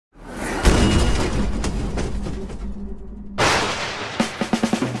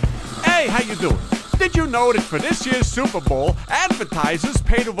Hey, how you doing? Did you know that for this year's Super Bowl, advertisers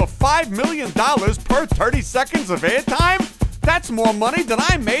paid over $5 million per 30 seconds of airtime? That's more money than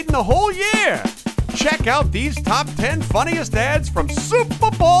I made in the whole year. Check out these top 10 funniest ads from Super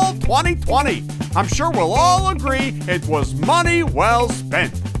Bowl 2020. I'm sure we'll all agree it was money well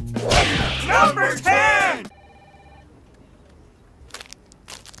spent. Number 10!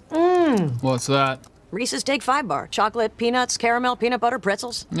 What's that? Reese's Take 5 bar. Chocolate, peanuts, caramel, peanut butter,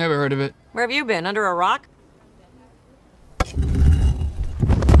 pretzels. Never heard of it. Where have you been? Under a rock?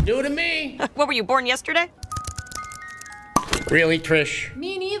 New to me. What, were you born yesterday? Really, Trish?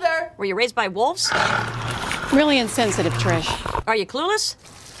 Me neither. Were you raised by wolves? Really insensitive, Trish. Are you clueless?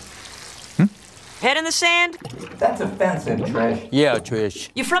 Head in the sand? That's offensive, Trish. Yeah,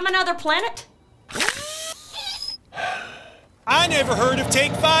 Trish. You from another planet? I never heard of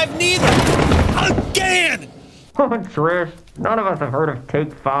Take 5 neither. Again! Oh, Trish, none of us have heard of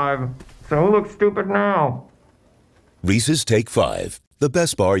Take 5. So who looks stupid now? Reese's Take 5, the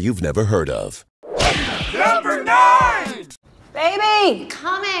best bar you've never heard of. Number 9! Baby!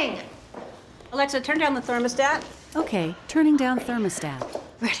 Coming! Alexa, turn down the thermostat. Okay, turning down thermostat.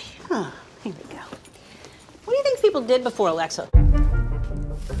 Ready. Huh. Here we go. What do you think people did before Alexa?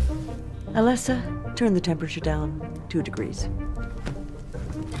 Alexa, turn the temperature down 2 degrees.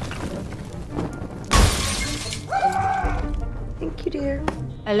 Thank you, dear.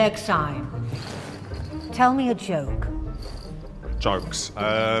 Alexa, tell me a joke. Jokes.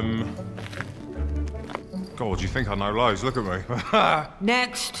 God, you think I know loads? Look at me.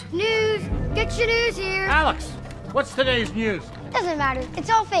 Next. News! Get your news here! Alex, what's today's news? Doesn't matter.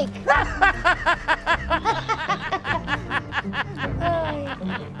 It's all fake.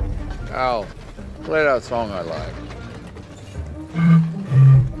 Al, play that song I like.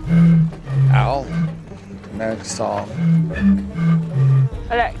 Al, next song.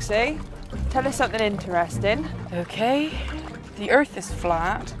 Alexei, tell us something interesting. Okay. The Earth is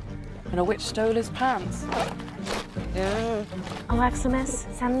flat, and a witch stole his pants. Aleximus,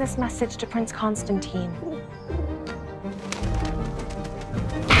 send this message to Prince Constantine.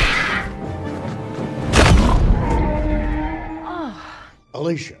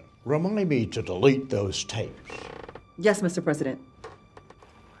 Alicia, remind me to delete those tapes. Yes, Mr. President.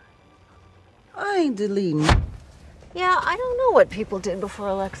 I ain't deleting. Yeah, I don't know what people did before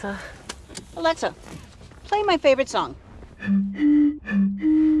Alexa. Alexa, play my favorite song.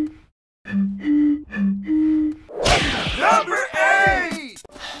 Number 8!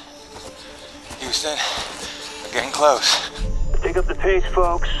 Houston, we're getting close. Take up the pace,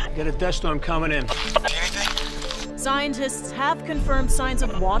 folks. Get a dust storm coming in. Scientists have confirmed signs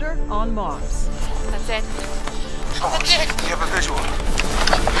of water on Mars. That's it. Oh, shit. We have a visual.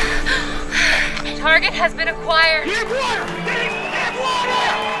 Target has been acquired. Get water! Get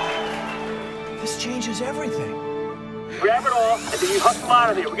water! This changes everything. Grab it all, and then you hustle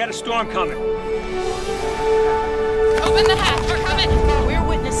out of here. We got a storm coming. Open the hatch. We're coming. We're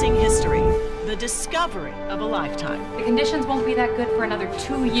witnessing history. The discovery of a lifetime. The conditions won't be that good for another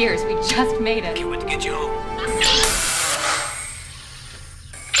 2 years. We just made it. Can't wait to get you home.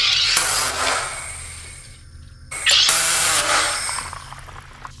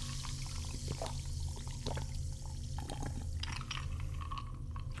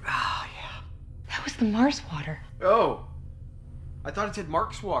 Oh, yeah. That was the Mars water. Oh, I thought it said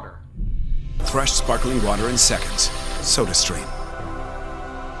Mark's water. Fresh sparkling water in seconds. SodaStream.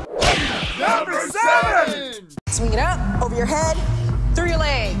 Number 7! Swing it up, over your head, through your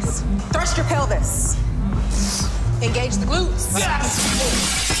legs. Thrust your pelvis. Engage the glutes. Yes!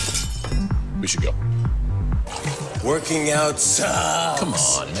 We should go. Working out sucks. Come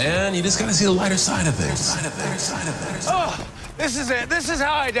on, man. You just gotta see the lighter side of things. Oh, this is it. This is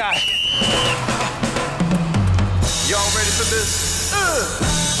how I die. Y'all ready for this?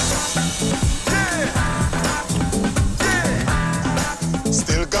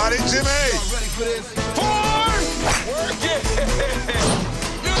 Still got it, Jimmy. Ready for this? 4! Work it!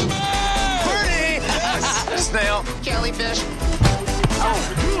 Bernie! Yes! Snail. Jellyfish. Oh,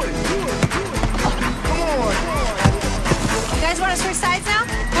 do it! Come on! You guys want to switch sides now?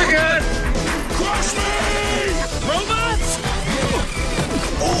 We're good! Crush me! Robots!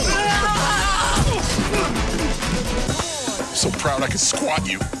 I'm so proud I could squat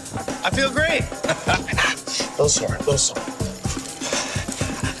you. I feel great. Little sore.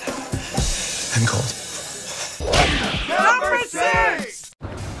 I'm cold. Number 6!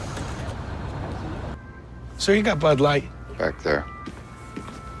 So you got Bud Light? Back there.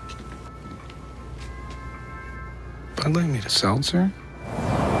 Bud Light made a seltzer?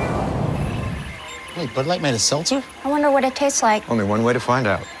 Wait, Bud Light made a seltzer? I wonder what it tastes like. Only one way to find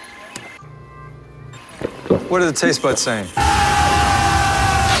out. What are the taste buds saying?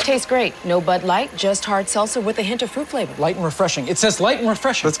 Tastes great. No Bud Light, just hard seltzer with a hint of fruit flavor. Light and refreshing. It says light and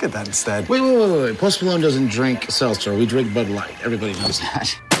refreshing. Let's get that instead. Wait. Post Malone doesn't drink seltzer. We drink Bud Light. Everybody knows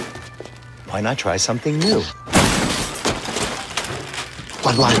that. Why not try something new?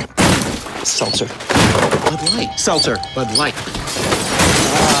 Bud Light. Seltzer. Bud Light. Seltzer. Bud Light.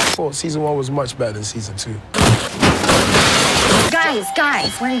 Well, season 1 was much better than season 2.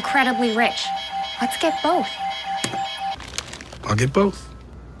 Guys, we're incredibly rich. Let's get both. I'll get both.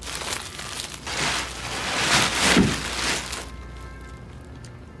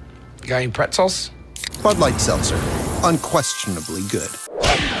 Got any pretzels? BudLight Seltzer. Unquestionably good.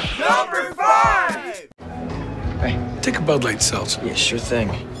 Number 5! Hey, take a BudLight Seltzer. Yeah, sure thing.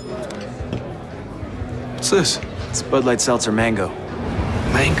 What's this? It's BudLight Seltzer Mango.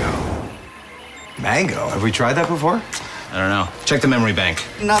 Mango. Mango? Have we tried that before? I don't know. Check the memory bank.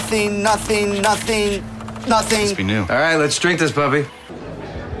 Nothing. Must be new. All right, let's drink this, puppy.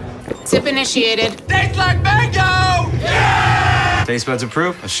 Sip initiated. Tastes like mango! Yeah! Taste buds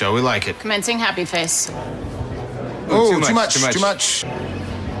approved? Let's show we like it. Commencing happy face. Oh, too much.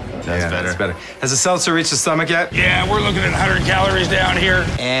 That's better. Has the seltzer reached the stomach yet? Yeah, we're looking at 100 calories down here.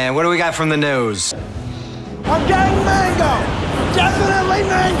 And what do we got from the nose? I'm getting mango! Definitely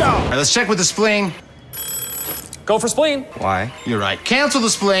mango! All right, let's check with the spleen. Go for spleen. Why? You're right. Cancel the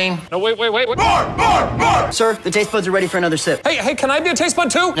spleen. No, wait. More! Sir, the taste buds are ready for another sip. Hey, can I be a taste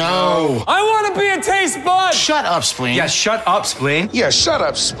bud too? No. I want to be a taste bud. Shut up, spleen. Yeah, shut up, spleen. Yeah, shut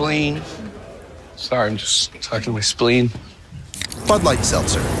up, spleen. Sorry, I'm just talking my spleen. BudLight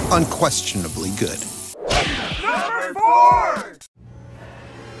Seltzer. Unquestionably good. Number 4!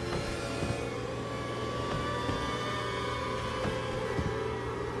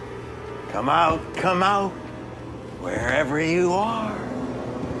 Come out, wherever you are.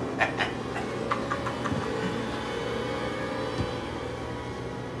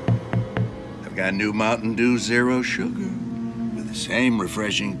 I've got new Mountain Dew Zero Sugar with the same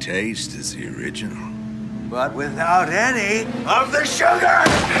refreshing taste as the original, but without any of the sugar.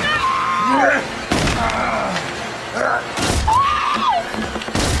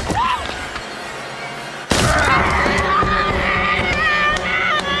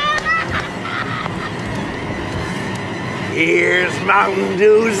 Here's Mountain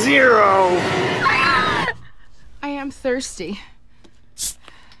Dew Zero. I am thirsty.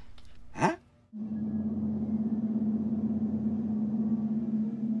 Huh?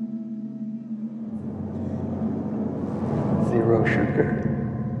 Zero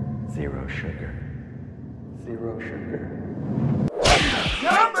sugar. Zero sugar. Zero sugar.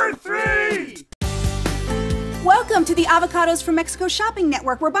 Number 3! Welcome to the Avocados from Mexico Shopping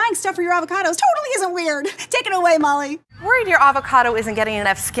Network, where buying stuff for your avocados totally isn't weird. Take it away, Molly. Worried your avocado isn't getting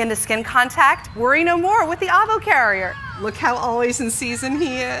enough skin-to-skin contact? Worry no more with the Avo Carrier. Look how always in season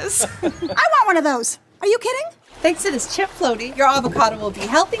he is. I want one of those. Are you kidding? Thanks to this chip floaty, your avocado will be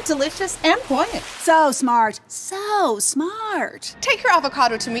healthy, delicious, and quiet. So smart. So smart. Take your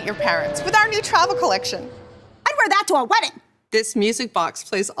avocado to meet your parents with our new travel collection. I'd wear that to a wedding. This music box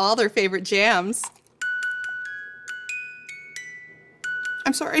plays all their favorite jams.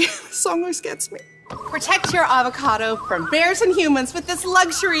 I'm sorry, the song always gets me. Protect your avocado from bears and humans with this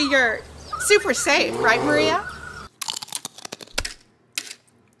luxury yurt. Super safe, right, Maria?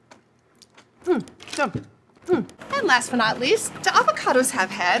 And last but not least, do avocados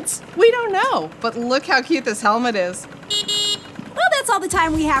have heads? We don't know, but look how cute this helmet is. Well, that's all the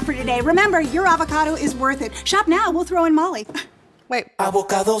time we have for today. Remember, your avocado is worth it. Shop now, we'll throw in Molly. Wait.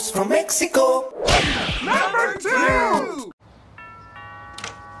 Avocados from Mexico. Number 2!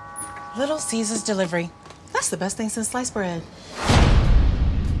 Little Caesar's delivery. That's the best thing since sliced bread.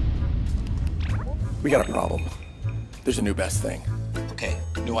 We got a problem. There's a new best thing. Okay,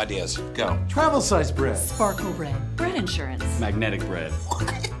 new ideas. Go. Travel size bread. Sparkle bread. Bread insurance. Magnetic bread.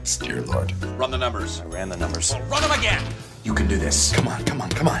 Dear Lord. Run the numbers. I ran the numbers. Run them again. You can do this. Come on.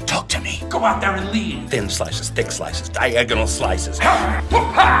 Talk to me. Go out there and lead. Thin slices, thick slices, diagonal slices.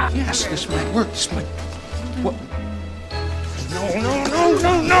 Yes, this might work. This might... What?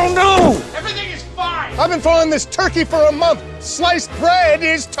 No! Everything is fine! I've been throwing this turkey for a month. Sliced bread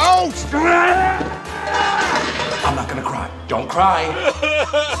is toast. I'm not gonna cry. Don't cry.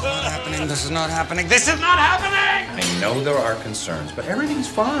 This is not happening. This is not happening! I know there are concerns, but everything's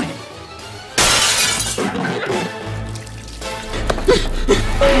fine.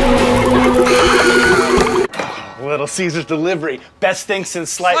 Little Caesar's delivery. Best thing since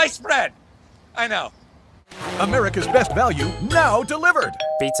sliced bread! I know. America's best value, now delivered.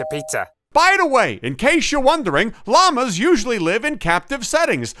 Pizza. By the way, in case you're wondering, llamas usually live in captive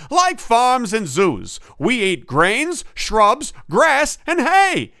settings, like farms and zoos. We eat grains, shrubs, grass, and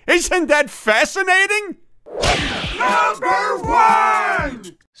hay. Isn't that fascinating? Number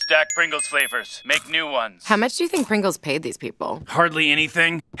 1! Stack Pringles flavors. Make new ones. How much do you think Pringles paid these people? Hardly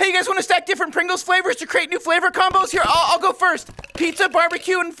anything. Hey, you guys want to stack different Pringles flavors to create new flavor combos? Here, I'll go first. Pizza,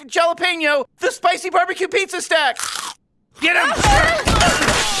 barbecue, and jalapeno. The spicy barbecue pizza stack. Get him!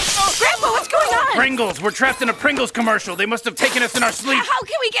 Grandpa, what's going on? Pringles. We're trapped in a Pringles commercial. They must have taken us in our sleep. How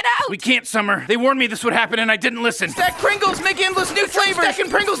can we get out? We can't, Summer. They warned me this would happen and I didn't listen. Stack Pringles, make endless new flavors. Stacking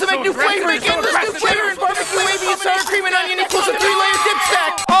Pringles to make new flavors. Make endless new flavors. Barbecue, wavy, and sour cream and onion equals a 3-layer dip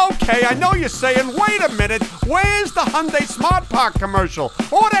stack. Okay, I know you're saying, wait a minute, where's the Hyundai Smart Park commercial?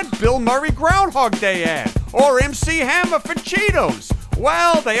 Or that Bill Murray Groundhog Day ad? Or MC Hammer for Cheetos?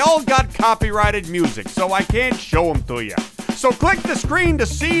 Well, they all got copyrighted music, so I can't show them to you. So click the screen to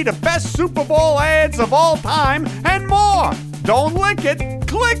see the best Super Bowl ads of all time and more. Don't lick it,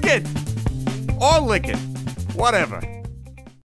 click it. Or lick it. Whatever.